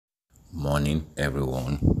Morning,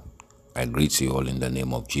 everyone. I greet you all in the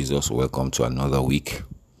name of Jesus. Welcome to another week.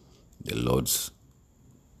 The Lord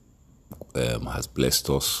has blessed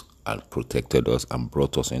us and protected us and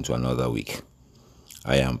brought us into another week.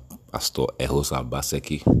 I am Pastor Ehos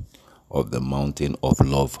Abaseki of the Mountain of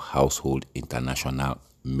Love Household International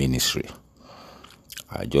Ministry.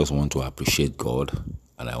 I just want to appreciate God,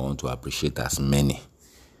 and I want to appreciate as many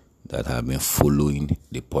that have been following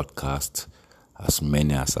the podcast, as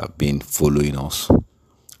many as have been following us.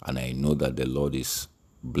 And I know that the Lord is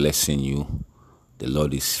blessing you. The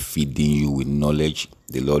Lord is feeding you with knowledge.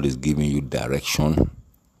 The Lord is giving you direction.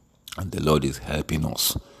 And the Lord is helping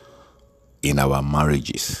us in our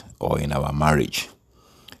marriages or in our marriage.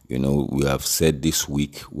 You know, we have said this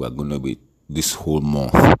week, this whole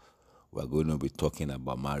month, we're going to be talking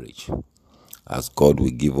about marriage. As God will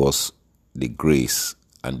give us the grace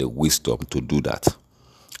and the wisdom to do that.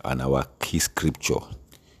 And our key scripture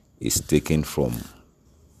is taken from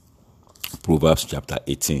Proverbs chapter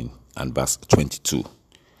 18 and verse 22.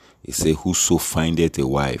 It says, "Whoso findeth a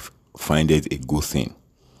wife findeth a good thing,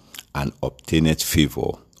 and obtaineth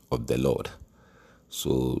favor of the Lord."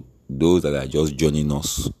 So those that are just joining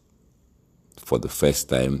us for the first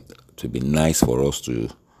time, it would be nice for us to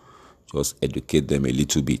just educate them a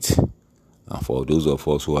little bit. And for those of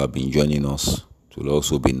us who have been joining us, it will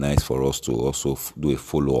also be nice for us to also do a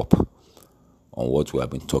follow-up on what we have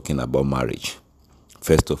been talking about marriage.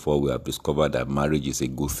 First of all, we have discovered that marriage is a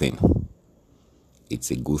good thing.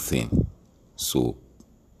 It's a good thing. So,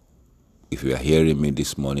 if you are hearing me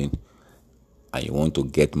this morning and you want to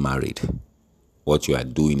get married, what you are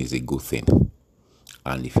doing is a good thing.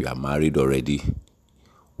 And if you are married already,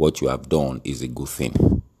 what you have done is a good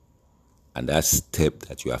thing. And that step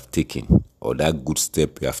that you have taken, or that good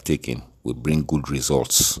step you have taken, will bring good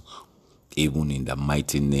results, even in the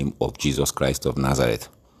mighty name of Jesus Christ of Nazareth.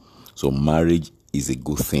 So marriage is a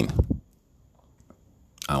good thing.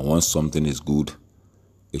 And once something is good,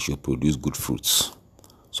 it should produce good fruits.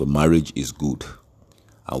 So marriage is good.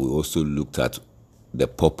 And we also looked at the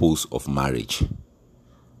purpose of marriage.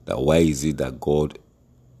 That why is it that God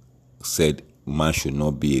said man should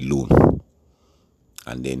not be alone?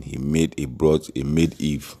 And then he made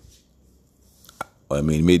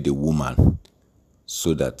the woman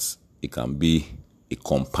so that it can be a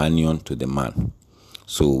companion to the man.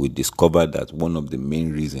 So we discovered that one of the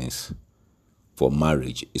main reasons for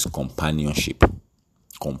marriage is companionship.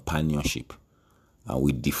 Companionship. And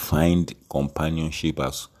we defined companionship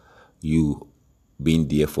as you being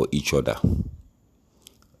there for each other.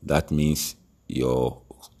 That means your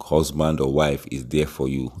husband or wife is there for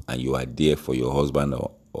you, and you are there for your husband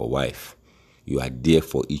or wife. You are there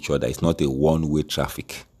for each other. It's not a one-way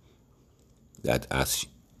traffic. That as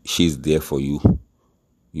she's there for you,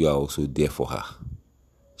 you are also there for her.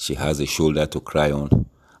 She has a shoulder to cry on,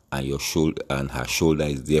 and her shoulder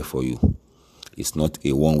is there for you. It's not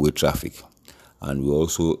a one-way traffic. And we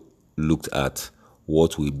also looked at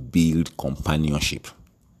what will build companionship,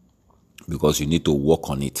 because you need to work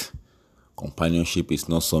on it. Companionship is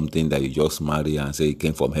not something that you just marry and say it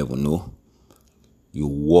came from heaven. No. You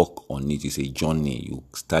work on it. It's a journey. You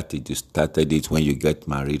started it when you get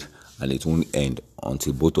married, and it won't end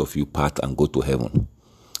until both of you part and go to heaven.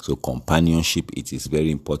 So companionship, it is very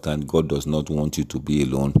important. God does not want you to be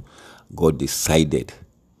alone. God decided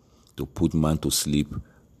to put man to sleep,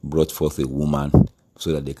 brought forth a woman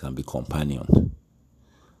so that they can be companions.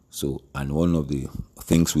 So, and one of the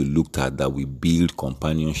things we looked at that we build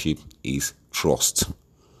companionship is trust.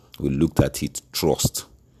 We looked at it, trust.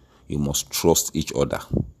 You must trust each other.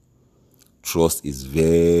 Trust is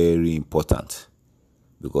very important,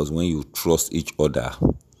 because when you trust each other,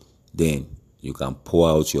 then you can pour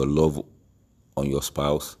out your love on your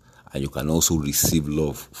spouse, and you can also receive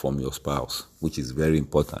love from your spouse, which is very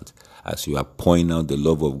important. As you are pouring out the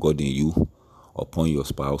love of God in you upon your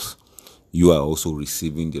spouse, you are also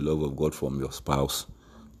receiving the love of God from your spouse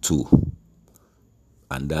too.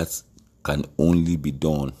 And that can only be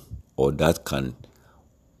done, or that can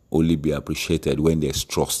only be appreciated when there's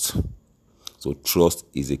trust. So trust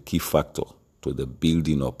is a key factor to the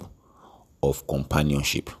building up of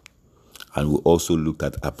companionship. And we also looked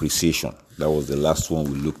at appreciation. That was the last one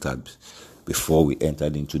we looked at before we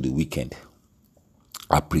entered into the weekend.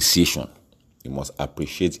 Appreciation. You must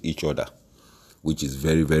appreciate each other, which is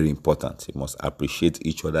very, very important. You must appreciate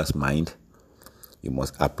each other's mind. You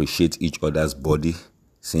must appreciate each other's body,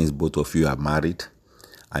 since both of you are married.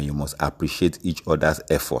 And you must appreciate each other's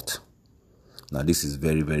effort. Now, this is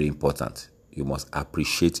very, very important. You must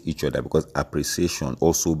appreciate each other, because appreciation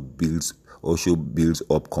also builds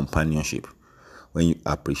up companionship. When you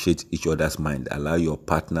appreciate each other's mind, allow your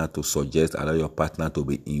partner to suggest, allow your partner to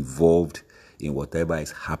be involved in whatever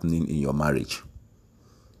is happening in your marriage.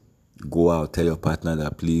 Go out, tell your partner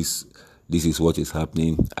that, please, this is what is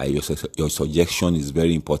happening. Your suggestion is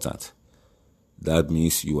very important. That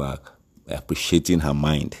means you are appreciating her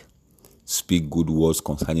mind. Speak good words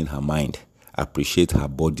concerning her mind. Appreciate her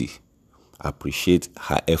body. Appreciate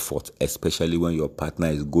her effort, especially when your partner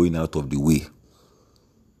is going out of the way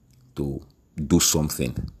to do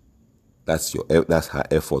something. That's her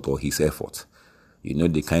effort or his effort. You know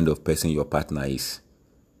the kind of person your partner is.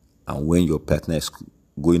 And when your partner is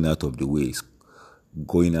going out of the way, is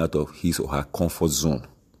going out of his or her comfort zone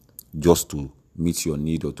just to meet your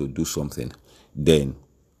need or to do something, then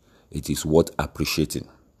it is worth appreciating.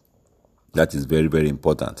 That is very, very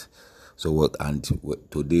important. So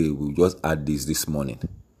today we just add this morning,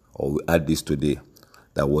 or we add this today,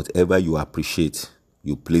 that whatever you appreciate,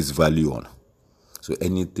 you place value on. So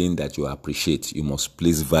anything that you appreciate, you must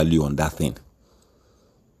place value on that thing.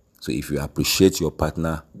 So if you appreciate your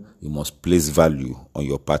partner, you must place value on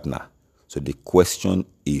your partner. So the question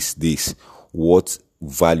is this: what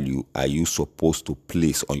value are you supposed to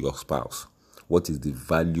place on your spouse? What is the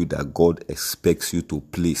value that God expects you to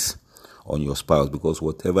place on your spouse? Because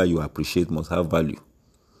whatever you appreciate must have value.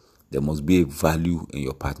 There must be a value in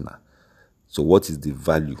your partner. So what is the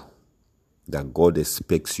value that God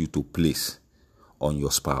expects you to place on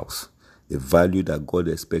your spouse? The value that God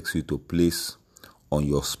expects you to place on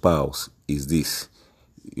your spouse is this: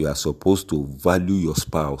 you are supposed to value your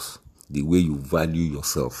spouse the way you value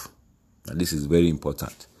yourself. And this is very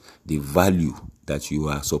important. The value that you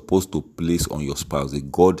are supposed to place on your spouse, the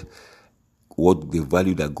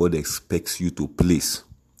value that God expects you to place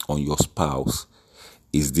on your spouse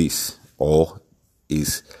is this, or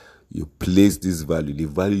is you place this value, the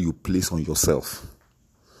value you place on yourself.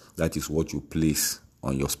 That is what you place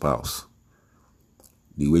on your spouse.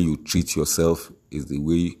 The way you treat yourself is the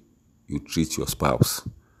way you treat your spouse.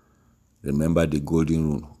 Remember the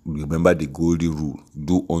golden rule.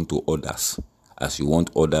 Do unto others as you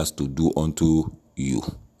want others to do unto you.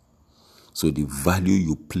 So the value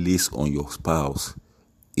you place on your spouse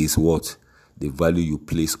is what? The value you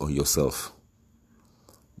place on yourself.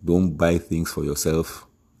 Don't buy things for yourself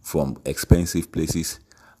from expensive places,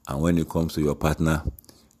 and when it comes to your partner,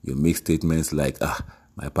 you make statements like,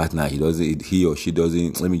 my partner, he or she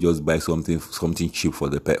doesn't, let me just buy something cheap for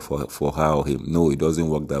for her or him. No, it doesn't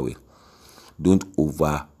work that way. Don't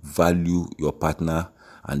overvalue your partner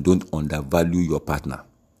and don't undervalue your partner.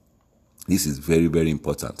 This is very, very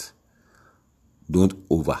important. Don't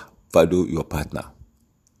overvalue your partner.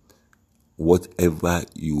 Whatever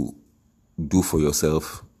you do for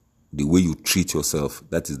yourself, the way you treat yourself,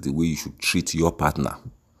 that is the way you should treat your partner.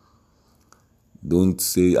 Don't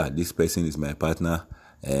say, this person is my partner,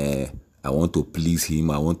 I want to please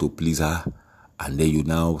him, I want to please her, and then you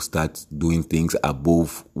now start doing things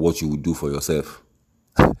above what you would do for yourself.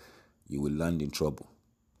 You will land in trouble.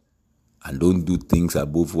 And don't do things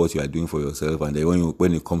above what you are doing for yourself, and then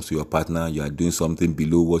when it comes to your partner, you are doing something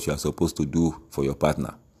below what you are supposed to do for your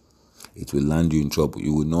partner. It will land you in trouble.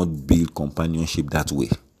 You will not build companionship that way.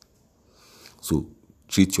 So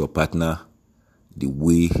treat your partner the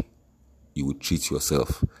way you would treat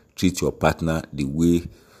yourself. Treat your partner the way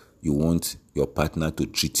you want your partner to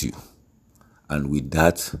treat you. And with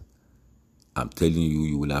that, I'm telling you,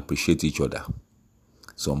 you will appreciate each other.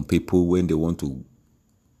 Some people, when they want to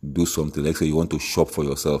do something, like say you want to shop for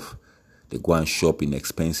yourself, they go and shop in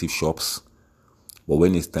expensive shops. But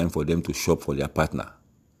when it's time for them to shop for their partner,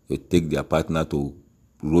 they take their partner to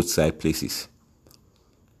roadside places.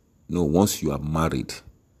 No, once you are married,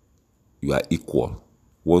 you are equal.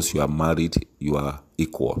 Once you are married, you are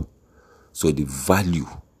equal. So the value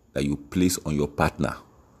that you place on your partner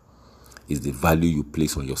is the value you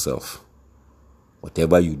place on yourself.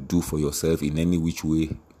 Whatever you do for yourself in any which way,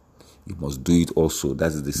 you must do it also.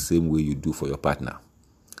 That is the same way you do for your partner.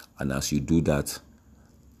 And as you do that,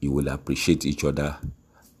 you will appreciate each other,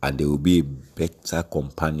 and there will be a better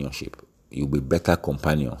companionship. You'll be better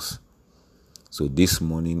companions. So this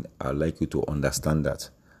morning, I'd like you to understand that.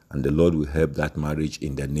 And the Lord will help that marriage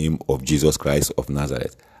in the name of Jesus Christ of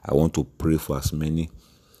Nazareth. I want to pray for as many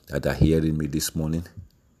that are hearing me this morning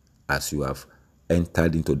as you have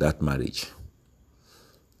entered into that marriage.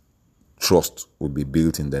 Trust will be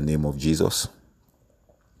built in the name of Jesus.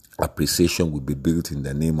 Appreciation will be built in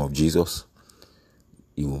the name of Jesus.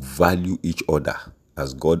 You will value each other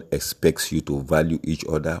as God expects you to value each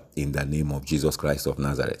other in the name of Jesus Christ of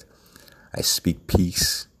Nazareth. I speak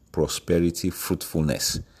peace, prosperity,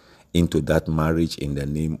 fruitfulness into that marriage in the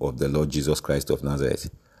name of the Lord Jesus Christ of Nazareth.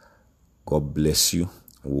 God bless you.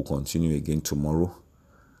 We'll continue again tomorrow.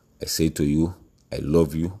 I say to you, I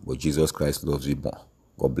love you, but Jesus Christ loves you more.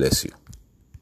 God bless you.